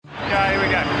Okay, here we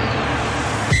go.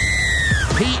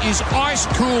 He is ice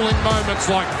cool in moments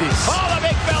like this. Oh, the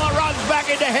big fella runs back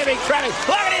into heavy traffic.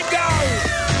 Look at him go!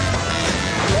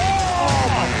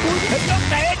 Oh, my goodness. He knocked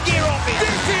the headgear off him.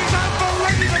 This is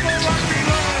unbelievable rugby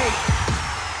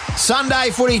league. Sunday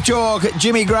Footy Talk,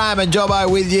 Jimmy Graham and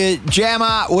Dobbo with you.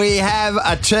 Jammer, we have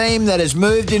a team that has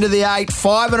moved into the 8,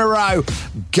 5 in a row.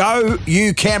 Go,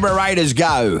 you Canberra Raiders,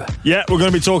 go. Yeah, we're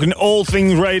going to be talking all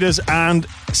things Raiders and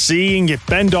seeing if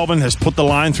Ben Dobbin has put the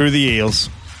line through the Eels.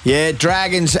 Yeah,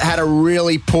 Dragons had a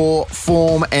really poor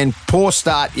form and poor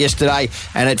start yesterday,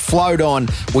 and it flowed on.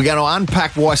 We're going to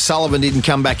unpack why Sullivan didn't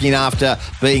come back in after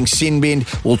being sin-binned.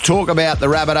 We'll talk about the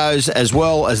Rabbitohs as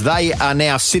well, as they are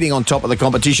now sitting on top of the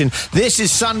competition. This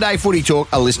is Sunday Footy Talk,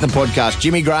 a listener podcast.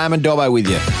 Jimmy Graham and Dobbo with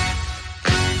you.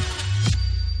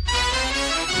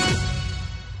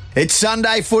 It's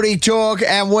Sunday Footy Talk,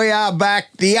 and we are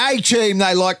back. The A-team,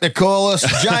 they like to call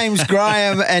us. James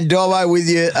Graham and Dobbo with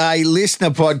you, a listener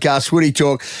podcast, Footy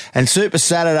Talk. And Super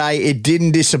Saturday, it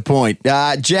didn't disappoint.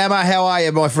 Jammer, how are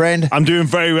you, my friend? I'm doing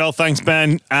very well, thanks,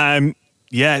 Ben.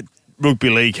 Yeah, rugby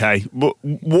league, hey.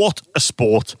 What a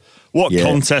sport. What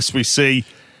contest we see.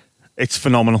 It's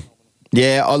phenomenal.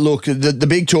 Yeah, look, the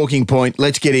big talking point,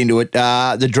 let's get into it.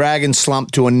 The Dragons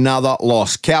slumped to another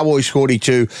loss. Cowboys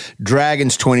 42,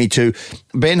 Dragons 22.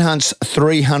 Ben Hunt's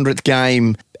 300th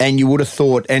game, and you would have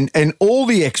thought, and all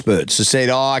the experts have said,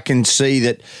 I can see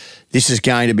that this is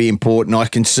going to be important. I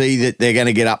can see that they're going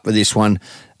to get up for this one.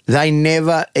 They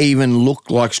never even looked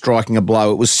like striking a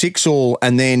blow. It was 6-all,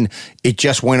 and then it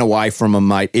just went away from them,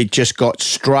 mate. It just got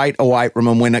straight away from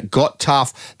them. When it got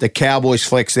tough, the Cowboys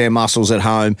flexed their muscles at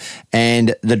home,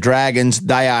 and the Dragons,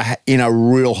 they are in a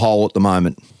real hole at the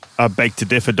moment. I beg to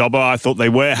differ, Dobbo. I thought they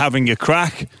were having a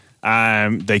crack.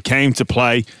 They came to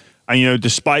play, and,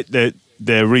 despite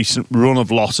their recent run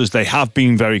of losses, they have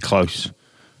been very close.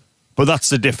 But that's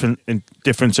the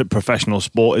difference at professional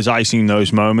sport, is icing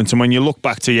those moments. And when you look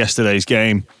back to yesterday's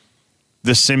game,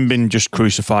 the sin bin just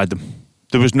crucified them.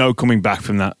 There was no coming back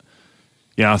from that.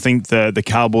 I think the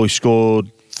Cowboys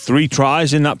scored 3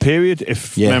 tries in that period,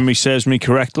 if memory serves me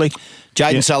correctly.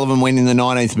 Jaden Sullivan went in the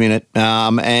 19th minute,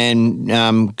 and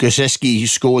Gosieski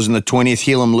scores in the 20th.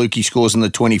 Hillam Lukey scores in the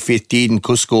 25th. Dearden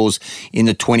Kuss scores in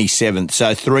the 27th.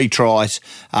 So 3 tries.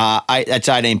 That's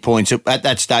 18 points. At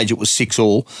that stage, it was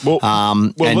 6-all.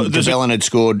 And DeBellin had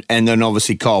scored, and then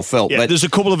obviously Kyle Felt. Yeah, but there's a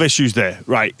couple of issues there,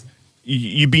 right?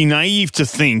 You'd be naive to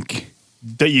think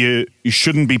that you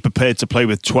shouldn't be prepared to play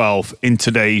with 12 in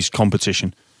today's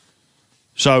competition.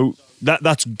 So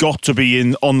that's got to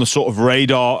be on the sort of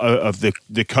radar of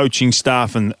the coaching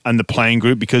staff and the playing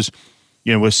group, because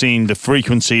we're seeing the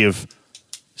frequency of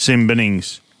sin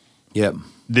binnings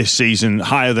this season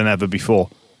higher than ever before.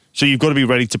 So you've got to be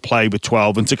ready to play with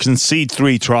 12, and to concede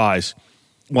 3 tries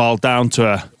while down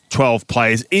to 12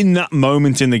 players in that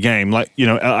moment in the game, like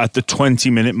at the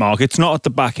 20-minute mark. It's not at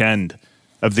the back end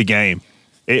of the game.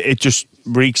 It just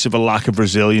reeks of a lack of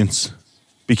resilience,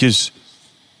 because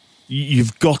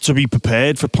you've got to be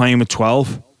prepared for playing with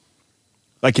 12.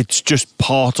 Like, it's just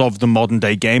part of the modern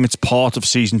day game. It's part of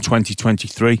season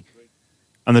 2023.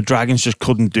 And the Dragons just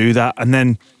couldn't do that. And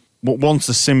then once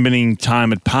the sin binning time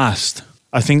had passed,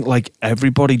 I think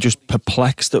everybody just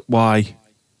perplexed at why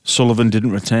Sullivan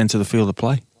didn't return to the field of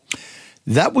play.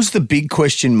 That was the big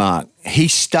question mark. He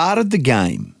started the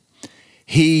game.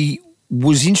 He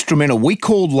was instrumental. We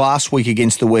called last week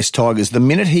against the West Tigers. The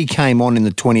minute he came on in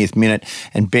the 20th minute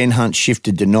and Ben Hunt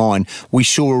shifted to 9, we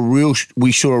saw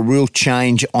a real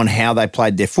change on how they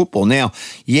played their football. Now,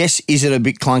 yes, is it a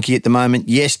bit clunky at the moment?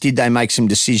 Yes, did they make some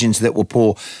decisions that were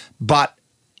poor? But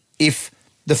if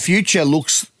the future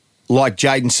looks like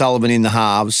Jaden Sullivan in the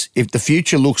halves, if the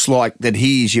future looks like that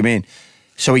he is your man,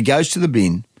 so he goes to the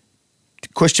bin.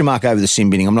 Question mark over the sin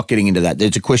binning. I'm not getting into that.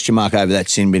 There's a question mark over that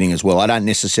sin binning as well. I don't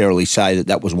necessarily say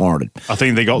that was warranted. I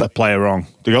think they got the player wrong.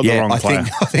 They got the wrong player.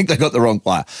 I think they got the wrong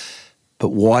player. But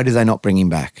why do they not bring him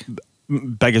back?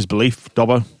 Beggars belief,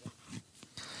 Dobbo.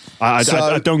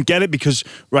 I don't get it, because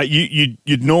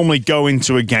you'd normally go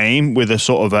into a game with a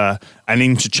sort of an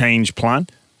interchange plan,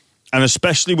 and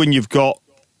especially when you've got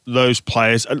those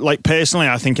players. Personally,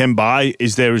 I think Mbai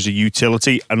is there as a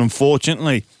utility, and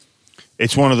unfortunately,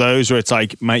 it's one of those where it's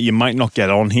like, mate, you might not get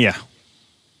on here.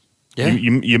 Yeah.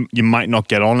 You might not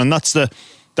get on, and that's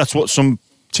what some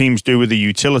teams do with the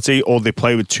utility, or they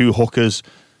play with 2 hookers.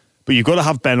 But you've got to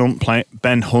have Ben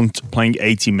Hunt playing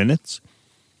 80 minutes,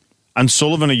 and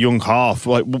Sullivan a young half.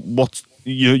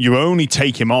 You only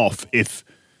take him off if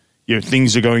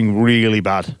things are going really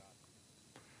bad,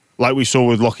 like we saw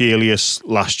with Lockie Elias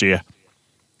last year.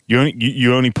 You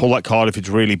only pull that card if it's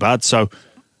really bad. So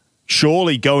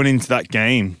surely going into that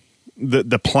game,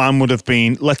 the plan would have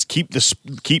been, let's keep this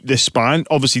spine.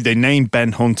 Obviously, they named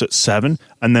Ben Hunt at 7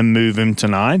 and then move him to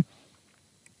 9.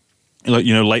 Like,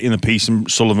 late in the piece, and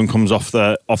Sullivan comes off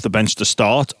the bench to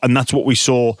start, and that's what we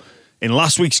saw in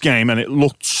last week's game. And it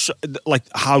looked like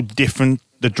how different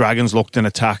the Dragons looked in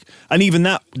attack. And even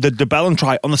that, the Bellin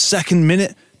try on the 2nd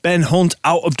minute, Ben Hunt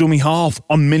out of dummy half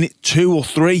on minute 2 or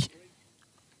 3,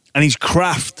 and he's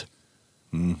craft.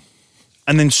 And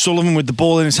then Sullivan with the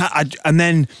ball in his hand, and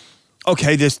then.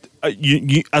 Okay,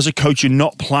 you as a coach, you're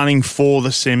not planning for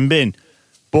the sin bin,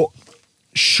 but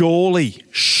surely,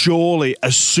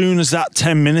 as soon as that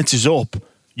 10 minutes is up,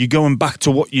 you're going back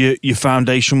to what your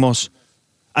foundation was,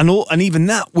 and even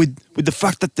that with the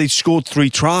fact that they scored 3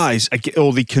 tries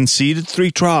or they conceded 3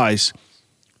 tries.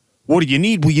 What do you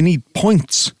need? Well, you need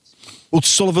points. Well,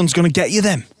 Sullivan's going to get you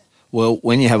them. Well,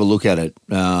 when you have a look at it,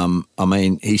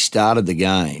 he started the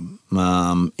game.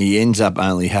 He ends up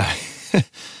only having.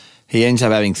 He ends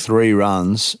up having 3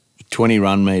 runs, 20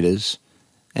 run meters,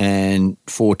 and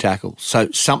 4 tackles. So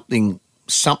there's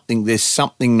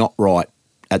something not right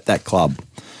at that club.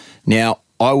 Now,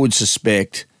 I would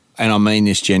suspect, and I mean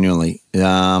this genuinely,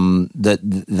 that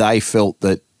they felt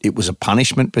that it was a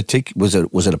punishment. Was it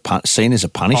seen as a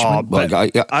punishment? But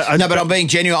I'm being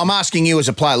genuine. I'm asking you as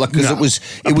a player, because it was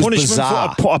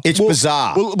bizarre. It's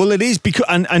bizarre. Well, it is because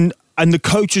and the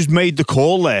coaches made the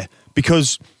call there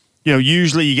because.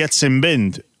 Usually you get sin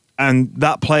binned and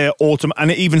that player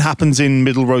and it even happens in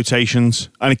middle rotations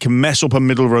and it can mess up a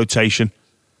middle rotation.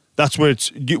 That's where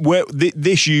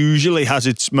this usually has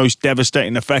its most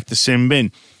devastating effect, the sin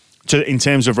bin, in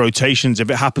terms of rotations. If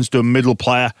it happens to a middle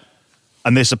player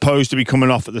and they're supposed to be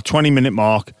coming off at the 20-minute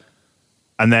mark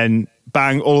and then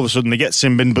bang, all of a sudden they get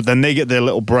sin binned, but then they get their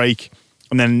little break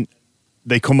and then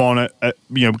they come on,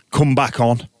 come back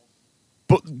on.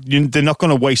 But they're not going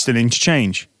to waste an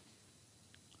interchange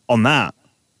on that.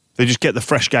 They just get the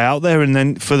fresh guy out there, and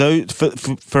then for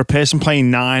a person playing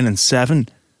 9 and 7,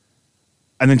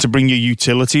 and then to bring your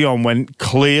utility on when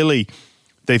clearly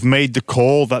they've made the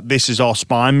call that this is our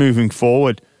spine moving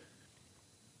forward,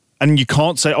 and you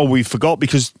can't say, "Oh, we forgot,"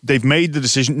 because they've made the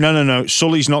decision. No.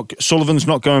 Sullivan's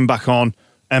not going back on.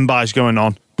 Mbai's going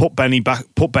on. Put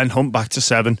Ben Hunt back to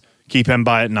 7. Keep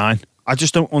Mbai at 9. I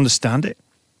just don't understand it.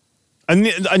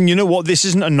 And you know what? This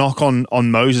isn't a knock on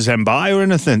Moses Mbai or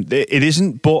anything. It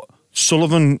isn't, but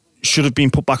Sullivan should have been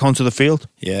put back onto the field.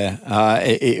 Yeah,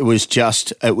 it was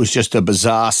just a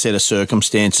bizarre set of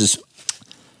circumstances.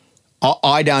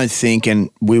 I don't think, and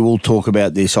we will talk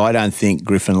about this, I don't think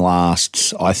Griffin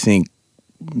lasts. I think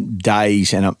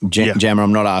days, and Jammer,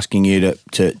 I'm not asking you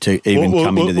to even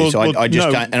come into this. I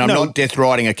just don't, and I'm not death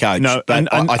riding a coach, but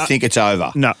I think it's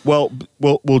over. No, well,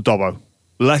 Dobbo,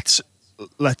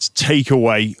 let's take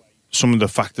away some of the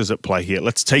factors at play here.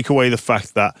 Let's take away the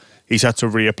fact that he's had to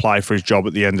reapply for his job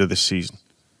at the end of this season.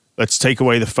 Let's take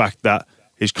away the fact that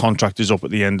his contract is up at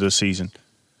the end of the season.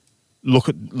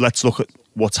 Let's look at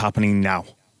what's happening now.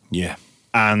 Yeah.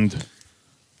 And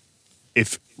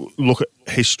look at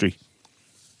history,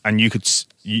 and you could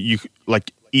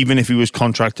even if he was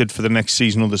contracted for the next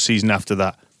season or the season after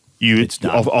that,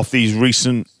 off these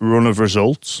recent run of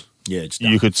results. Yeah, it's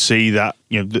done. You could see that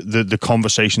the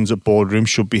conversations at boardroom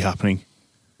should be happening.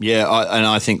 Yeah,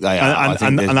 I think they are.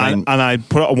 I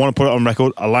want to put it on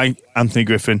record. I like Anthony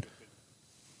Griffin.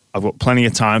 I've got plenty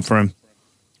of time for him,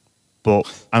 and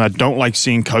I don't like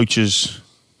seeing coaches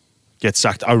get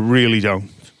sacked. I really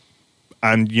don't.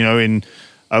 And in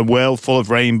a world full of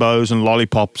rainbows and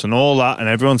lollipops and all that, and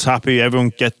everyone's happy,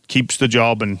 everyone keeps the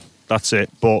job, and that's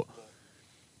it. But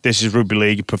this is rugby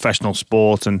league, professional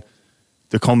sport, and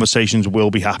the conversations will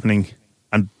be happening,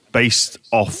 and based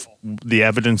off the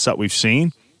evidence that we've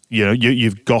seen,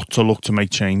 you've got to look to make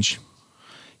change.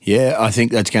 Yeah, I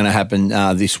think that's going to happen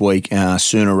this week,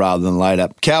 sooner rather than later.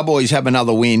 Cowboys have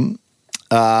another win.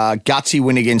 Gutsy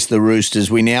win against the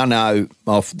Roosters. We now know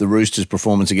of the Roosters'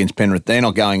 performance against Penrith. They're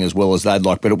not going as well as they'd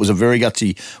like, but it was a very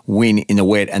gutsy win in the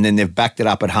wet, and then they've backed it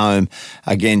up at home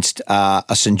against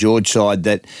a St George side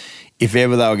that, if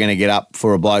ever they were going to get up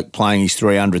for a bloke playing his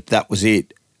 300th, that was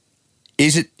it.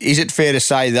 Is it fair to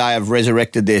say they have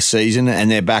resurrected their season and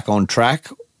they're back on track?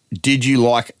 Did you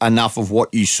like enough of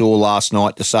what you saw last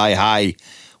night to say, hey,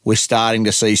 we're starting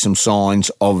to see some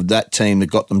signs of that team that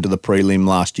got them to the prelim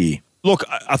last year? Look,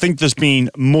 I think there's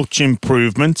been much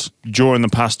improvement during the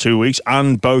past 2 weeks,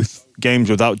 and both games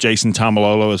without Jason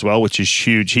Tamalolo as well, which is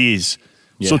huge. He is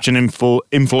such an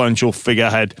influential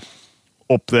figurehead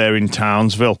up there in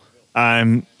Townsville.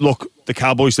 Look, the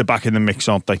Cowboys, they're back in the mix,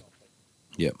 aren't they?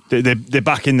 Yeah. They're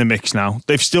back in the mix now.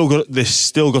 They've still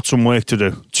got some work to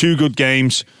do. 2 good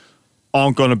games,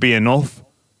 aren't going to be enough.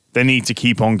 They need to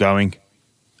keep on going.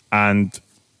 And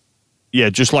yeah,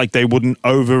 just like they wouldn't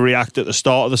overreact at the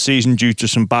start of the season due to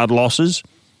some bad losses,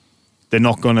 they're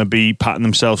not going to be patting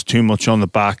themselves too much on the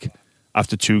back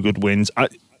after 2 good wins.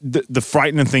 The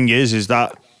frightening thing is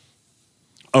that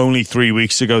only 3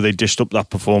 weeks ago they dished up that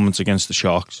performance against the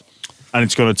Sharks. And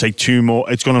it's going to take 2 more.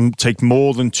 It's going to take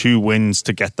more than 2 wins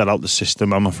to get that out the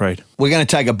system, I'm afraid. We're going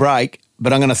to take a break,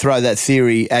 but I'm going to throw that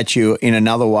theory at you in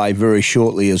another way very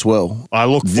shortly as well. I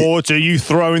look forward to you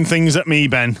throwing things at me,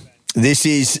 Ben. This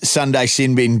is Sunday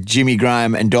Sin Bin, Jimmy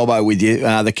Graham and Dobbo with you.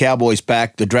 The Cowboys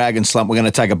back, the Dragons slump. We're going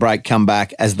to take a break, come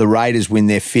back as the Raiders win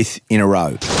their 5th in a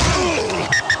row.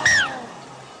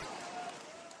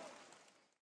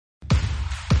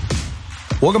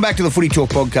 Welcome back to the Footy Talk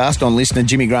podcast on Listener.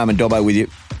 Jimmy Graham and Dobbo with you.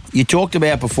 You talked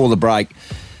about before the break,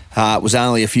 it was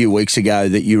only a few weeks ago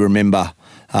that you remember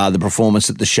the performance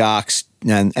that the Sharks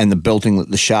and the belting that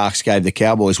the Sharks gave the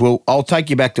Cowboys. Well, I'll take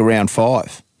you back to round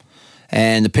 5.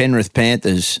 And the Penrith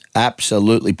Panthers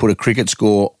absolutely put a cricket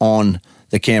score on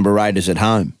the Canberra Raiders at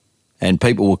home. And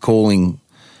people were calling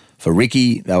for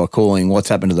Ricky. They were calling what's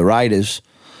happened to the Raiders.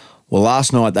 Well,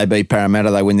 last night they beat Parramatta.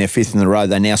 They win their 5th in a row.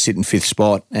 They now sit in 5th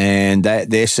spot, and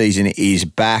their season is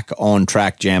back on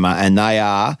track, Jammer. And they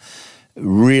are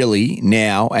really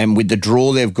now, and with the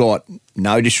draw they've got,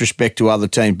 no disrespect to other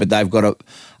teams, but they've got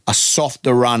a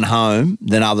softer run home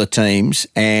than other teams,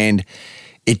 and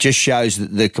it just shows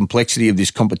the complexity of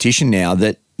this competition now,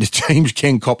 that the teams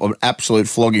can cop an absolute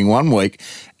flogging one week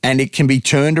and it can be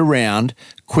turned around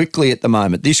quickly at the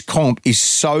moment. This comp is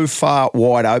so far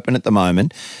wide open at the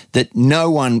moment that no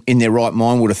one in their right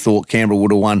mind would have thought Canberra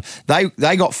would have won.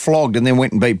 They got flogged and then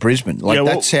went and beat Brisbane.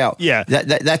 That's how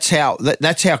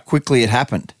quickly it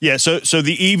happened. Yeah, so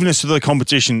the evenness of the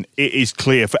competition is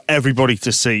clear for everybody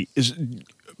to see.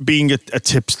 Being a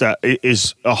tipster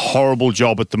is a horrible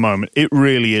job at the moment. It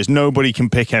really is. Nobody can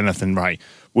pick anything right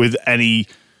with any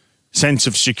sense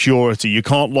of security. You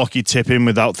can't lock your tip in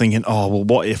without thinking, oh, well,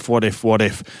 what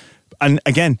if? And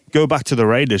again, go back to the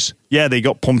Raiders. Yeah, they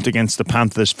got pumped against the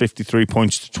Panthers 53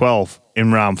 points to 12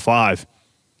 in round 5.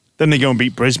 Then they go and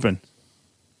beat Brisbane.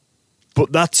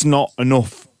 But that's not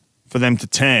enough for them to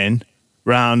turn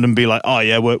round and be like, oh,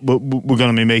 yeah, we're going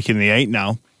to be making the 8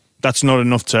 now. That's not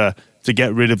enough to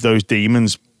get rid of those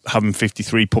demons, having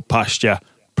 53 put past you.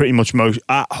 Pretty much most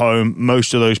at home,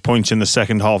 most of those points in the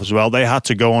second half as well. They had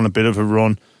to go on a bit of a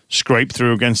run, scrape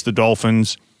through against the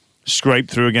Dolphins, scrape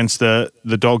through against the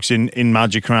Dogs in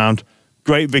Magic Round.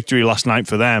 Great victory last night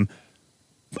for them.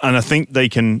 And I think they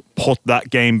can put that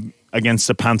game against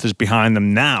the Panthers behind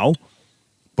them now,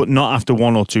 but not after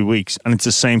 1 or 2 weeks. And it's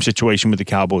the same situation with the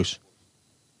Cowboys.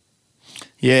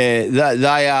 Yeah,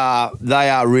 they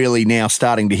are really now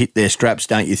starting to hit their straps,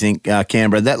 don't you think,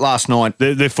 Canberra? That last night,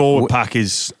 their forward pack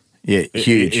is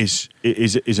huge.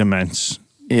 Is immense.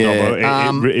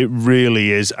 Yeah, it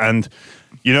really is. And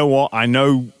you know what? I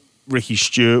know Ricky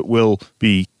Stewart will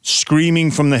be screaming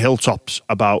from the hilltops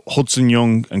about Hudson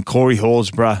Young and Corey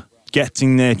Horsburgh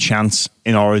getting their chance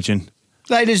in Origin.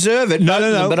 They deserve it.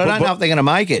 No. But I don't know if they're going to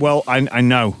make it. Well, I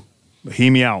know.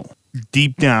 Hear me out.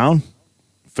 Deep down,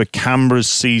 for Canberra's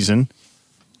season,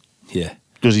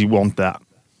 does he want that?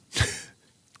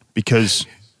 Because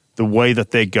the way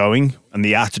that they're going and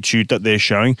the attitude that they're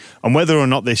showing, and whether or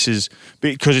not this is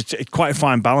because it's quite a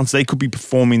fine balance. They could be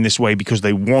performing this way because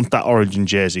they want that Origin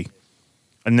jersey,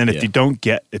 and then if they don't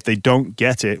get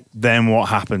it, then what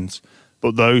happens?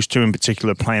 But those two in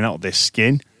particular are playing out of their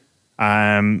skin.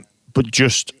 But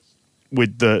just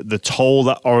with the toll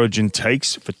that Origin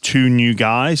takes for 2 new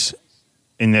guys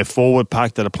in their forward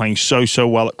pack that are playing so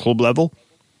well at club level,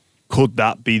 could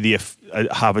that be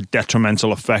have a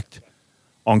detrimental effect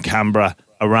on Canberra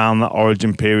around that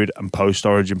Origin period and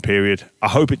post-Origin period? I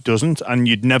hope it doesn't, and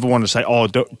you'd never want to say, oh,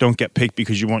 don't get picked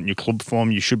because you want your club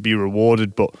form, you should be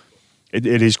rewarded, but it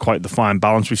is quite the fine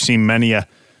balance. We've seen many a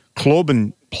club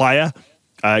and player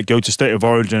go to State of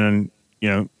Origin and, you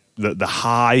know, the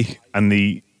high and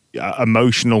the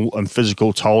emotional and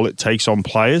physical toll it takes on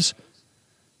players.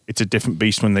 It's a different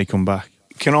beast when they come back.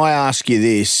 Can I ask you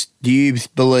this? Do you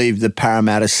believe the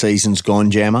Parramatta season's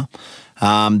gone, Jammer?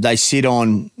 They sit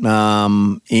on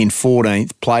in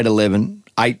 14th, played 11,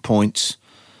 8 points,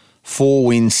 4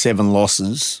 wins, 7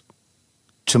 losses.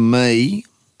 To me,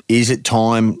 is it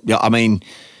time? I mean,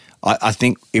 I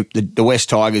think if the West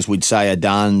Tigers would say are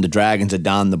done, the Dragons are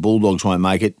done, the Bulldogs won't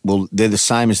make it. Well, they're the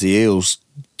same as the Eels.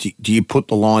 Do you put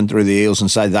the line through the Eels and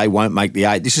say they won't make the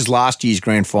 8? This is last year's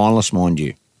grand finalists, mind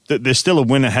you. There's still a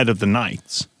win ahead of the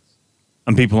Knights,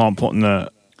 and people aren't putting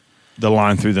the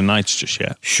line through the Knights just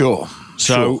yet. Sure.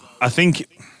 So I think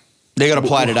They've got to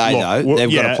play today, though.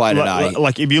 They've got to play today.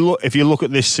 Like if you look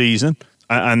at this season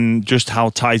and just how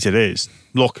tight it is,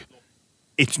 look,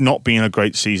 it's not been a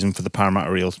great season for the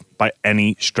Parramatta Eels by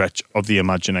any stretch of the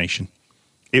imagination.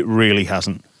 It really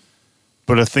hasn't.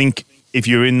 But I think if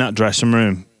you're in that dressing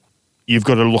room, you've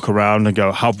got to look around and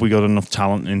go, have we got enough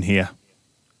talent in here?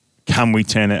 Can we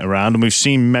turn it around? And we've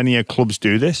seen many clubs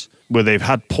do this, where they've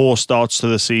had poor starts to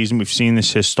the season. We've seen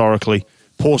this historically.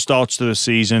 Poor starts to the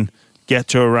season, get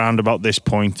to around about this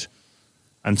point,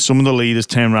 and some of the leaders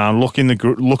turn around, look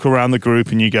around the group,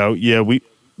 and you go, yeah, we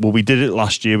did it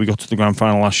last year. We got to the grand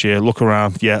final last year. Look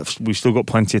around. Yeah, we've still got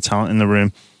plenty of talent in the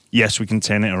room. Yes, we can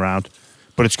turn it around.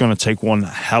 But it's going to take one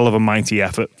hell of a mighty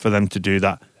effort for them to do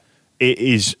that. It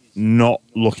is not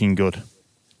looking good.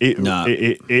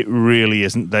 It really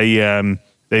isn't.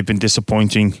 They've been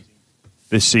disappointing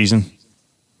this season.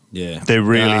 Yeah, they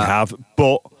really have.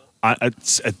 But at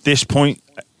this point,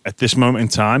 at this moment in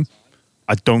time,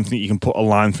 I don't think you can put a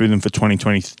line through them for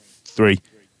 2023.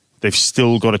 They've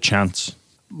still got a chance.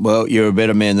 Well, you're a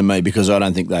better man than me because I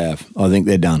don't think they have. I think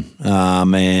they're done.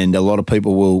 And a lot of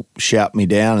people will shout me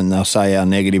down and they'll say how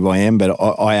negative I am, but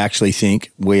I actually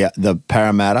think the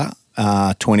Parramatta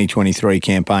 2023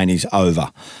 campaign is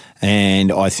over.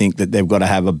 And I think that they've got to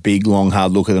have a big, long,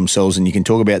 hard look at themselves. And you can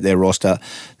talk about their roster.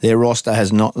 Their roster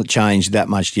has not changed that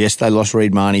much. Yes, they lost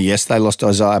Reid Marnie. Yes, they lost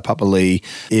Isaiah Papali'i.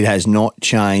 It has not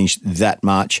changed that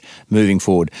much moving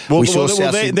forward. Well,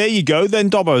 there you go then,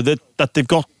 Dobbo, that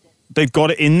they've got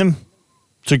it in them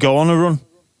to go on a run.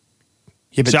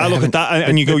 Yeah, but so I look at that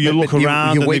and you look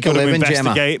around and they've got to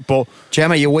investigate.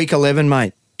 Jammer, you're week 11,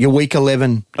 mate. You're week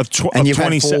 11 and you've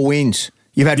had 4 wins.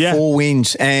 You've had 4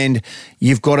 wins and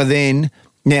you've got to then...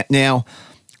 Now,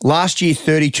 last year,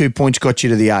 32 points got you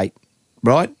to the 8,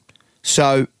 right?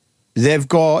 So they've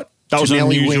got... That was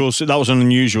an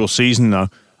unusual season, though.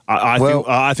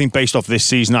 I think based off this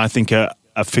season, I think a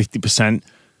 50%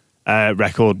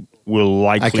 record will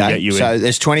likely get you in. So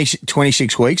there's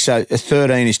 26 weeks, so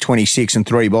 13 is 26 and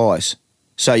 3 buys.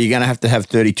 So you're going to have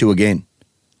 32 again.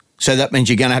 So that means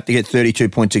you're going to have to get 32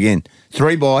 points again.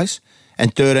 3 buys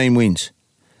and 13 wins.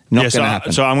 Not going to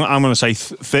happen. So I'm going to say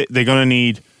they're going to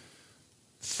need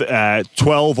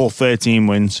 12 or 13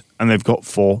 wins, and they've got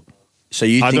 4. So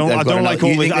you think I don't like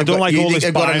all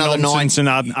this buying nonsense and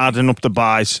adding up the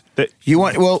buys. They've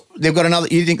got another.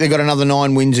 You think they've got another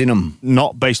 9 wins in them?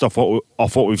 Not based off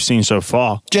what we've seen so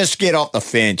far. Just get off the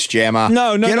fence, Jammer.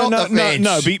 No,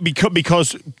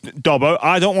 because Dobbo,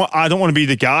 I don't want to be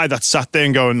the guy that sat there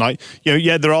and going like,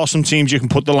 there are some teams you can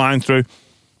put the line through.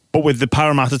 But with the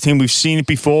Parramatta team, we've seen it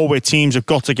before where teams have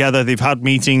got together, they've had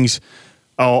meetings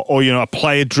or a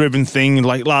player-driven thing.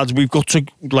 Like, lads, we've got to,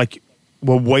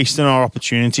 we're wasting our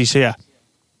opportunities here.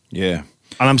 Yeah.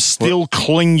 And I'm still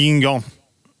clinging on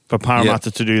for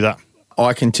Parramatta to do that.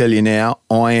 I can tell you now,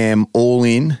 I am all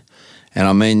in, and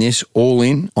I mean this, all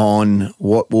in on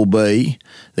what will be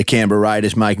the Canberra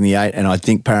Raiders making the 8, and I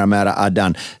think Parramatta are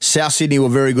done. South Sydney were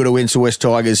very good against the West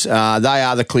Tigers. They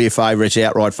are the clear favourites,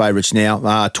 outright favourites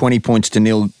now. 20 points to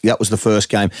 0. That was the first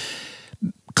game.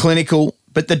 Clinical.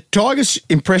 But the Tigers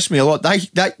impressed me a lot.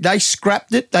 They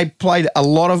scrapped it. They played a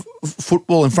lot of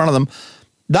football in front of them.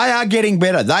 They are getting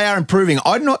better. They are improving.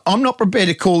 I'm not prepared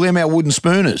to call them our wooden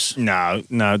spooners. No.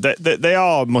 They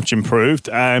are much improved.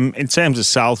 In terms of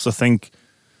Souths, I think,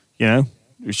 it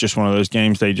was just one of those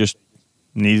games they just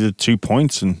needed 2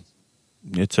 points and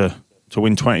to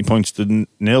win 20 points to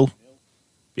 0.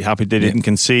 Be happy they didn't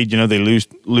concede. They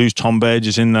lose Tom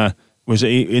Burgess in the... Was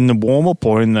it in the warm-up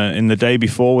or in the day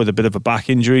before with a bit of a back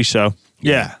injury? So,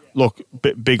 look,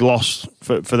 big loss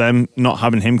for them not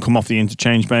having him come off the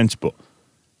interchange bench. But,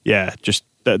 just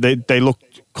they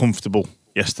looked comfortable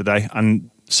yesterday. And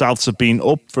Souths have been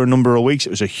up for a number of weeks. It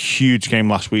was a huge game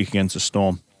last week against the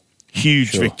Storm.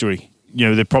 Huge victory.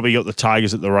 They probably got the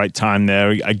Tigers at the right time there.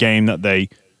 A game that they,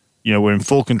 were in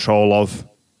full control of.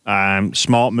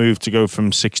 Smart move to go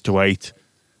from 6 to 8.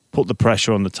 Put the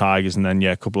pressure on the Tigers and then,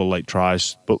 a couple of late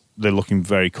tries. But they're looking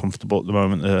very comfortable at the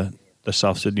moment, the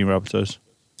South Sydney Rabbitohs.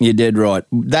 You're dead right.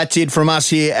 That's it from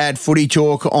us here at Footy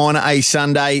Talk on a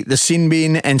Sunday. The sin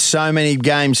bin and so many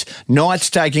games. Knights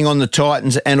taking on the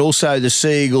Titans and also the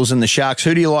Sea Eagles and the Sharks.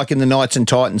 Who do you like in the Knights and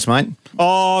Titans, mate?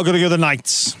 Oh, I've got to go the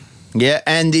Knights. Yeah,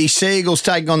 and the Sea Eagles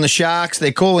taking on the Sharks.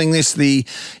 They're calling this the,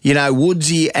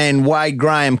 Woodsy and Wade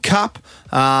Graham Cup.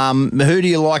 Who do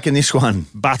you like in this one?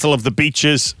 Battle of the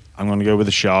Beaches. I'm going to go with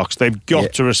the Sharks. They've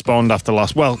got to respond after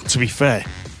last. Well, to be fair,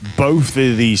 both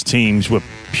of these teams were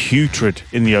putrid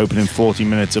in the opening 40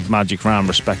 minutes of Magic Round,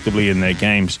 respectively, in their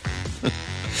games.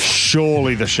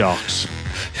 Surely the Sharks.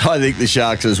 I think the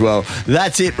Sharks as well.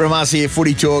 That's it from us here,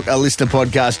 Footy Talk, a listener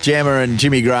podcast. Jammer and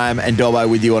Jimmy Graham and Dobbo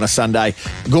with you on a Sunday.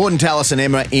 Gordon, Tallis and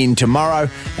Emma in tomorrow,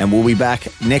 and we'll be back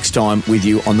next time with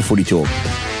you on the Footy Talk.